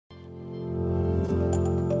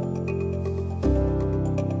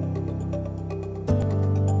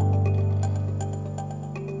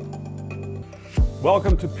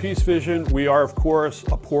Welcome to Peacevision. We are, of course,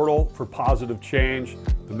 a portal for positive change.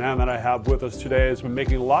 The man that I have with us today has been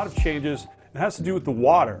making a lot of changes. It has to do with the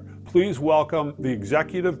water. Please welcome the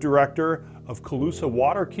Executive Director of Calusa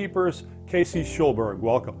Waterkeepers, Casey Schulberg.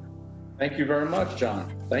 Welcome. Thank you very much,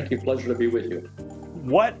 John. Thank you. Pleasure to be with you.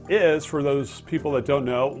 What is, for those people that don't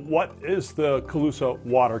know, what is the Calusa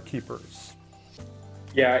Waterkeepers?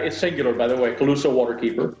 Yeah, it's singular, by the way, Calusa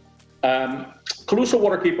Waterkeeper. Calusa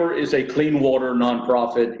Waterkeeper is a clean water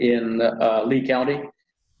nonprofit in Lee County.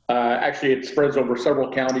 Actually, it spreads over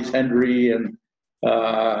several counties, Hendry, and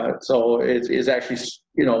so it's actually,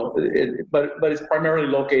 but it's primarily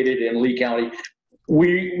located in Lee County.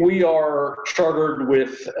 We are chartered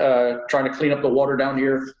with trying to clean up the water down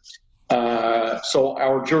here. So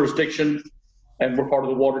our jurisdiction, and we're part of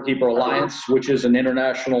the Waterkeeper Alliance, which is an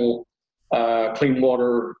international clean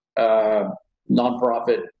water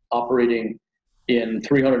nonprofit operating in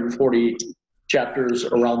 340 chapters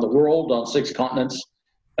around the world on 6 continents.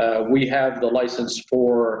 We have the license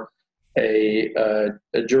for a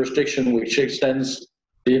jurisdiction which extends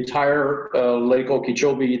the entire Lake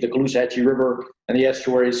Okeechobee, the Caloosahatchee River, and the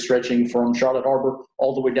estuaries stretching from Charlotte Harbor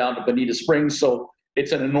all the way down to Bonita Springs. So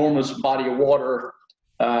it's an enormous body of water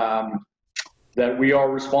that we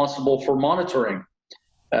are responsible for monitoring.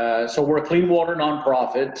 So we're a clean water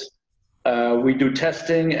nonprofit. We do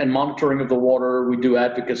testing and monitoring of the water. We do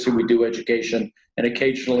advocacy, we do education, and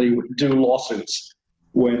occasionally we do lawsuits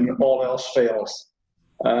when all else fails.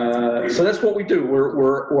 So that's what we do.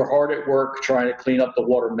 We're hard at work trying to clean up the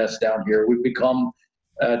water mess down here. We've become,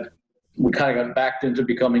 we kind of got backed into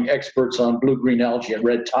becoming experts on blue-green algae and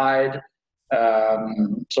red tide.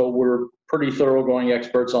 So we're pretty thoroughgoing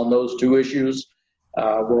experts on those 2 issues.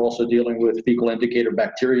 We're also dealing with fecal indicator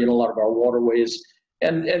bacteria in a lot of our waterways,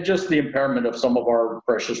 and just the impairment of some of our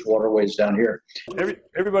precious waterways down here.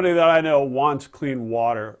 Everybody that I know wants clean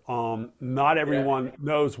water. Not everyone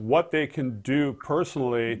knows what they can do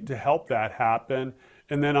personally to help that happen.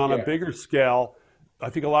 And then on a bigger scale, I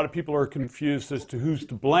think a lot of people are confused as to who's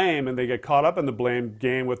to blame, and they get caught up in the blame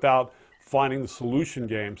game without finding the solution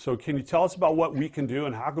game. So can you tell us about what we can do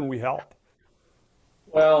and how can we help?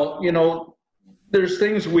 Well, there's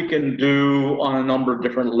things we can do on a number of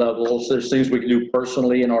different levels. There's things we can do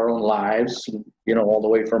personally in our own lives, all the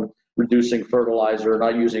way from reducing fertilizer,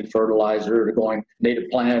 not using fertilizer, to going native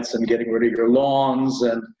plants and getting rid of your lawns,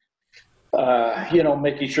 and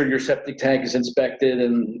making sure your septic tank is inspected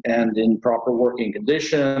and in proper working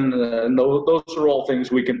condition. And those are all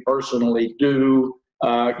things we can personally do,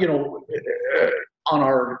 on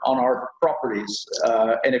our properties.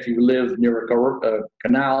 And if you live near a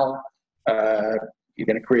canal, you're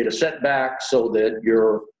going to create a setback so that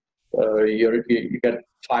you get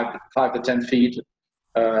 5 to 10 feet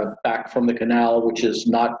back from the canal, which is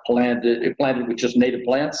not planted with just native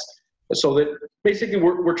plants. So that basically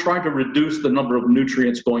we're trying to reduce the number of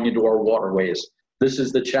nutrients going into our waterways. This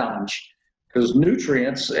is the challenge, because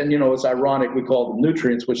nutrients, and it's ironic we call them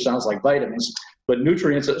nutrients, which sounds like vitamins, but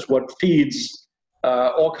nutrients is what feeds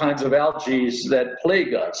all kinds of algae that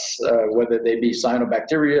plague us, whether they be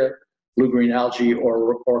cyanobacteria, blue-green algae,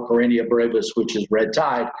 or Corenia brevis, which is red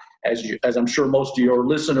tide. As I'm sure most of your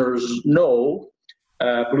listeners know,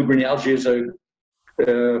 blue-green algae is a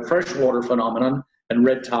freshwater phenomenon, and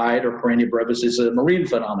red tide, or Corenia brevis, is a marine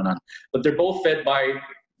phenomenon. But they're both fed by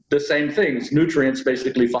the same things, nutrients,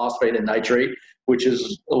 basically phosphate and nitrate, which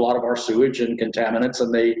is a lot of our sewage and contaminants,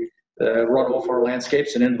 and they run off our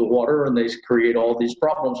landscapes and into the water, and they create all these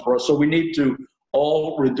problems for us. So we need to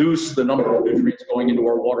all reduce the number of nutrients going into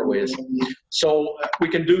our waterways. So we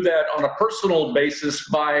can do that on a personal basis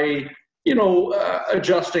by,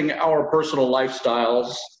 adjusting our personal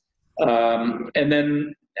lifestyles, and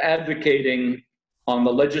then advocating on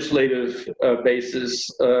the legislative basis,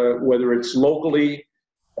 whether it's locally,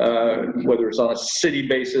 whether it's on a city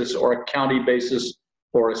basis or a county basis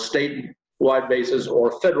or a statewide basis or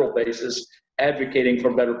a federal basis. Advocating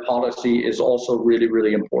for better policy is also really,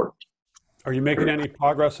 really important. Are you making any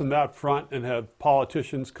progress on that front, and have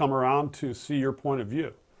politicians come around to see your point of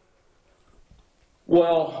view?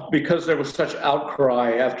 Well, because there was such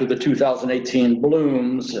outcry after the 2018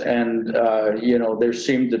 blooms, and there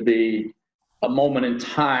seemed to be a moment in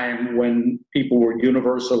time when people were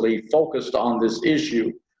universally focused on this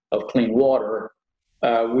issue of clean water,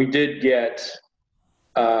 we did get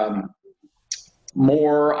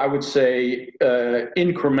more, I would say,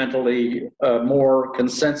 incrementally more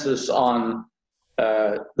consensus on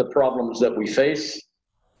the problems that we face.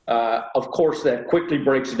 Of course, that quickly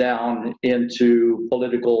breaks down into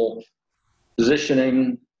political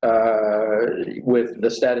positioning with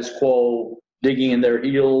the status quo digging in their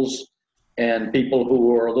heels and people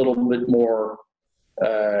who are a little bit more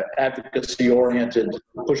advocacy oriented,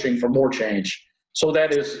 pushing for more change. So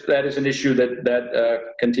that is an issue that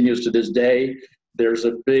continues to this day. There's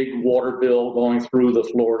a big water bill going through the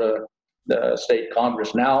Florida State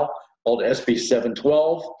Congress now called SB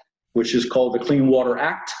 712, which is called the Clean Water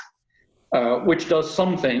Act, which does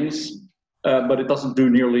some things, but it doesn't do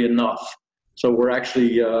nearly enough. So we're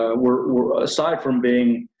actually, we're aside from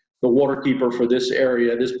being the waterkeeper for this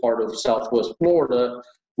area, this part of Southwest Florida,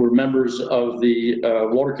 we're members of the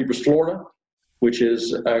Waterkeepers Florida, which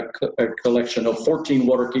is a collection of 14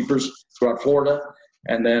 waterkeepers throughout Florida.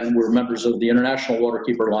 And then we're members of the International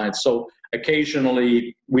Waterkeeper Alliance. So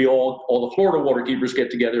occasionally we all the Florida waterkeepers get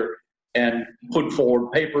together and put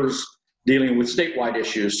forward papers dealing with statewide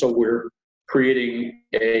issues. So we're creating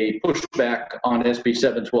a pushback on SB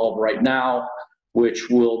 712 right now, which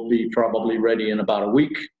will be probably ready in about a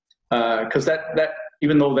week. Because that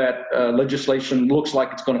even though that legislation looks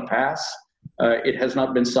like it's going to pass, it has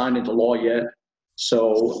not been signed into law yet.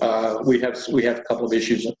 So we have a couple of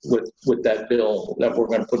issues with that bill that we're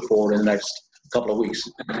going to put forward in the next couple of weeks.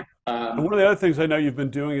 And one of the other things I know you've been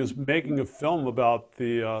doing is making a film about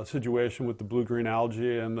the situation with the blue-green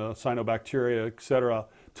algae and the cyanobacteria, et cetera.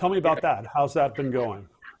 Tell me about that. How's that been going?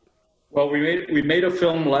 Well, we made a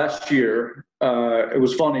film last year. It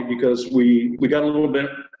was funny because we got a little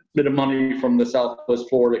bit of money from the Southwest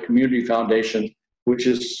Florida Community Foundation, which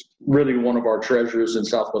is really one of our treasures in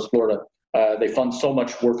Southwest Florida. They fund so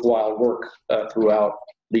much worthwhile work throughout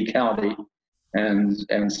Lee County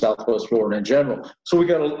and Southwest Florida in general. So we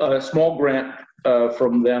got a small grant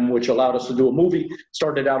from them, which allowed us to do a movie.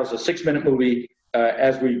 Started out as a 6-minute movie.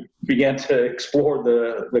 As we began to explore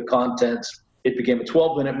the content, it became a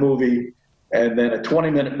 12-minute movie, and then a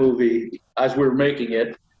 20-minute movie as we were making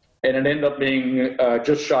it, and it ended up being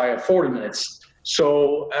just shy of 40 minutes.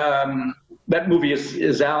 So that movie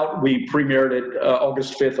is out. We premiered it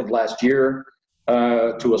August 5th of last year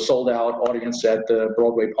to a sold-out audience at the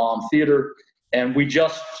Broadway Palm Theater, and we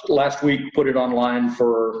just last week put it online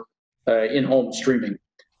for in-home streaming.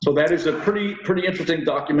 So that is a pretty interesting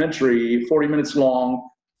documentary, 40 minutes long,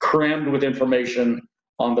 crammed with information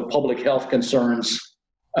on the public health concerns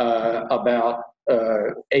about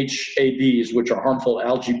HABs, which are harmful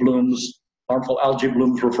algae blooms. Harmful algae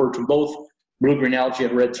blooms refer to both blue-green algae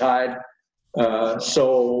and red tide. And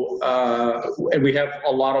we have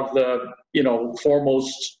a lot of the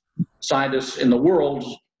foremost scientists in the world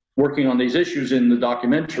working on these issues in the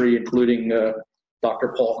documentary, including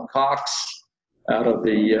Dr. Paul Cox out of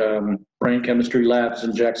the brain chemistry labs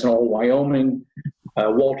in Jackson Hole, Wyoming,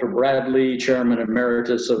 Walter Bradley, chairman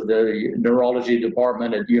emeritus of the neurology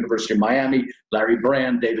department at the University of Miami, Larry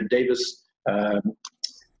Brand, David Davis. So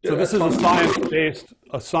this is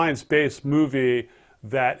a science-based movie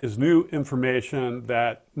that is new information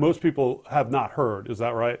that most people have not heard. Is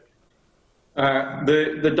that right?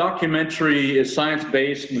 The documentary is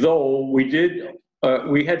science-based, though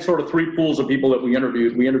we had sort of 3 pools of people that we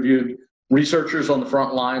interviewed. We interviewed researchers on the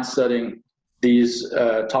front line studying these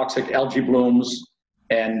toxic algae blooms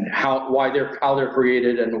and how they're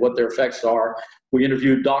created and what their effects are. We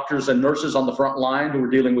interviewed doctors and nurses on the front line who were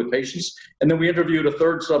dealing with patients. And then we interviewed a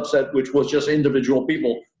third subset, which was just individual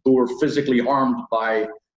people who were physically harmed by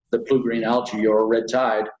the blue-green algae or red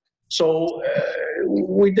tide. So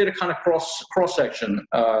we did a kind of cross-section,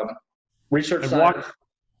 research scientists,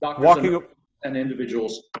 doctors and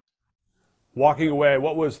individuals. Walking away,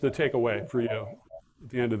 what was the takeaway for you at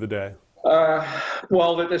the end of the day?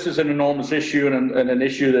 Well, that this is an enormous issue and an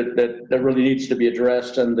issue that really needs to be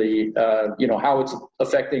addressed, and how it's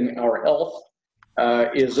affecting our health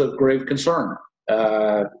is of grave concern.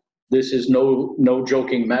 This is no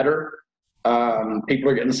joking matter. People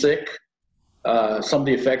are getting sick. Some of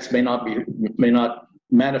the effects may not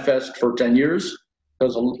manifest for 10 years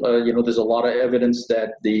because there's a lot of evidence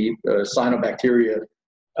that the cyanobacteria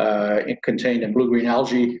contained in blue-green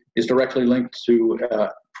algae is directly linked to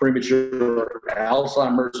premature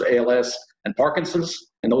Alzheimer's, ALS, and Parkinson's,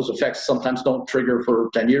 and those effects sometimes don't trigger for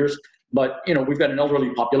 10 years. But we've got an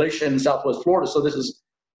elderly population in Southwest Florida, so this is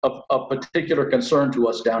a particular concern to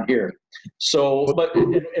us down here. So,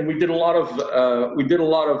 and we did a lot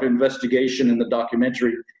of investigation in the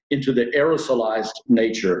documentary into the aerosolized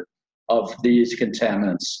nature of these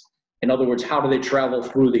contaminants. In other words, how do they travel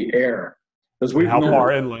through the air? How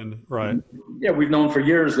far inland, right? Yeah, we've known for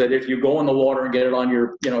years that if you go in the water and get it on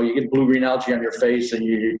your, you get blue-green algae on your face, and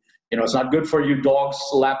it's not good for you. Dogs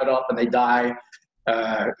lap it up and they die.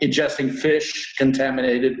 Ingesting fish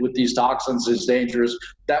contaminated with these toxins is dangerous.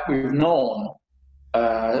 That we've known.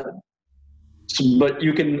 but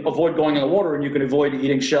you can avoid going in the water, and you can avoid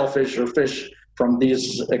eating shellfish or fish from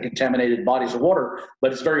these contaminated bodies of water,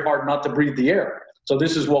 but it's very hard not to breathe the air. So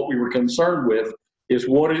this is what we were concerned with, is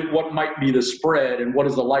what might be the spread, and what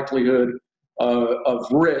is the likelihood of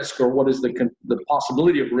risk, or what is the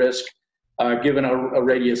possibility of risk given a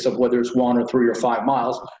radius of whether it's 1 or 3 or 5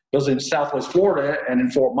 miles. Because in Southwest Florida and in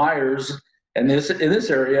Fort Myers and in this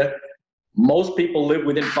area, most people live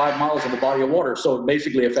within 5 miles of a body of water, so it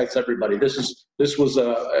basically affects everybody.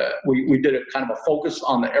 We did a kind of a focus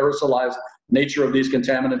on the aerosolized nature of these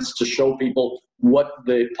contaminants to show people what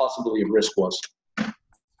the possibility of risk was.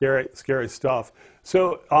 Scary stuff.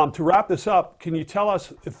 So to wrap this up, can you tell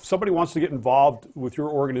us, if somebody wants to get involved with your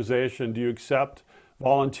organization, do you accept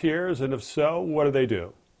volunteers? And if so, what do they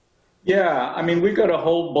do? Yeah, I mean, we've got a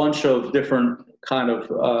whole bunch of different kind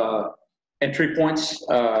of entry points.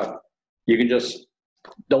 You can just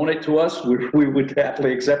donate to us. We would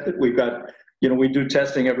happily accept it. We've got, we do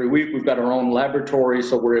testing every week. We've got our own laboratory,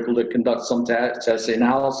 so we're able to conduct some tests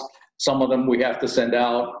in-house. Some of them we have to send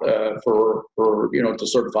out for to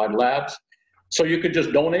certified labs. So you could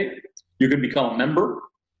just donate. You could become a member.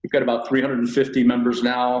 We've got about 350 members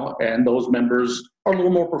now, and those members are a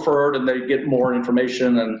little more preferred, and they get more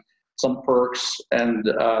information and some perks, and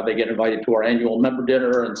they get invited to our annual member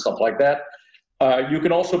dinner and stuff like that. You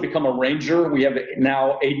can also become a ranger. We have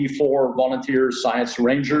now 84 volunteer science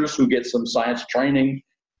rangers who get some science training.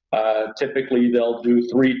 Typically, they'll do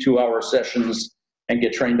 3 2-hour sessions and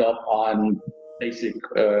get trained up on basic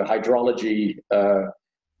hydrology,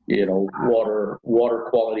 water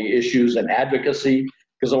quality issues and advocacy.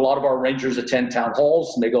 Because a lot of our rangers attend town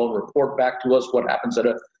halls, and they go and report back to us what happens at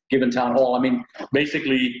a given town hall. I mean,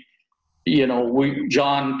 basically,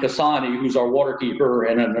 John Cassani, who's our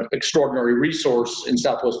waterkeeper and an extraordinary resource in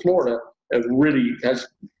Southwest Florida, really has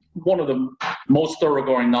one of the most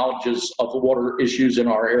thoroughgoing knowledges of the water issues in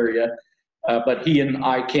our area. But he and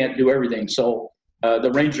I can't do everything. So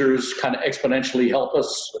the rangers kind of exponentially help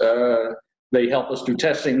us. They help us do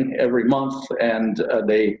testing every month, and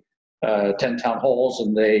they attend town halls,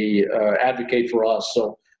 and they advocate for us.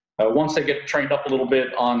 So once they get trained up a little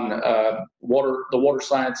bit on the water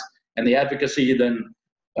science and the advocacy, then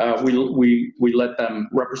we let them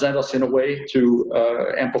represent us in a way to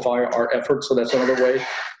amplify our efforts. So that's another way.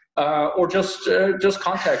 Or just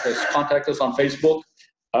contact us. Contact us on Facebook.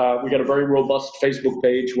 We got a very robust Facebook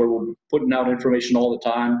page where we're putting out information all the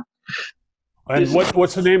time. And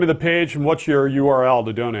what's the name of the page, and what's your URL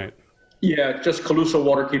to donate? Yeah, just Calusa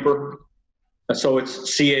Waterkeeper. So it's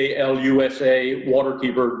CALUSA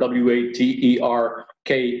Waterkeeper,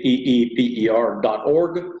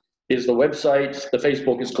 WATERKEEPER.org is the website. The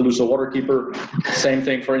Facebook is Calusa Waterkeeper. Same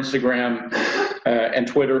thing for Instagram and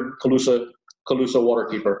Twitter, Calusa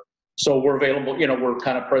Waterkeeper. So we're available. We're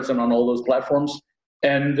kind of present on all those platforms,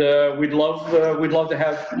 and we'd love to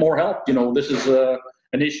have more help. This is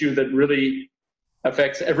an issue that really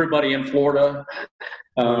affects everybody in Florida.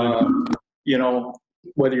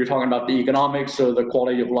 Whether you're talking about the economics or the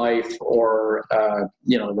quality of life, or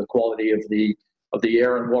the quality of the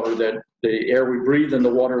air and water, that the air we breathe and the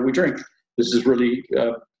water we drink. This is really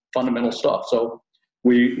fundamental stuff. So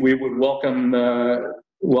we would welcome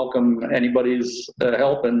anybody's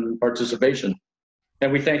help and participation.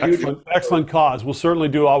 And we thank you. Excellent cause. We'll certainly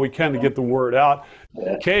do all we can to get the word out.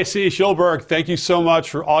 Yeah. KC Schulberg, thank you so much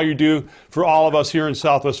for all you do for all of us here in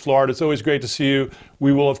Southwest Florida. It's always great to see you.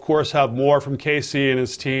 We will, of course, have more from KC and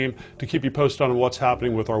his team to keep you posted on what's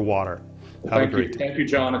happening with our water. Have a great day. Thank you,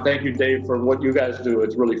 John, and thank you, Dave, for what you guys do.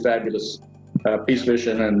 It's really fabulous.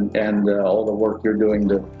 Peacevision and all the work you're doing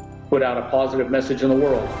to put out a positive message in the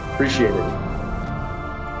world. Appreciate it.